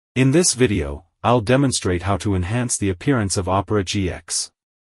In this video, I'll demonstrate how to enhance the appearance of Opera GX.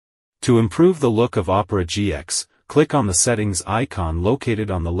 To improve the look of Opera GX, click on the settings icon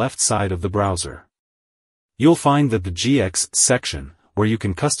located on the left side of the browser. You'll find that the GX section, where you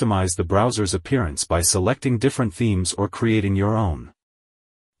can customize the browser's appearance by selecting different themes or creating your own.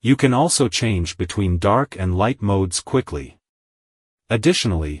 You can also change between dark and light modes quickly.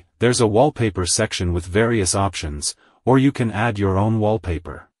 Additionally, there's a wallpaper section with various options, or you can add your own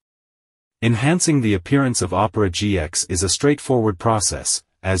wallpaper. Enhancing the appearance of Opera GX is a straightforward process,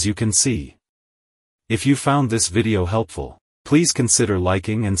 as you can see. If you found this video helpful, please consider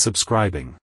liking and subscribing.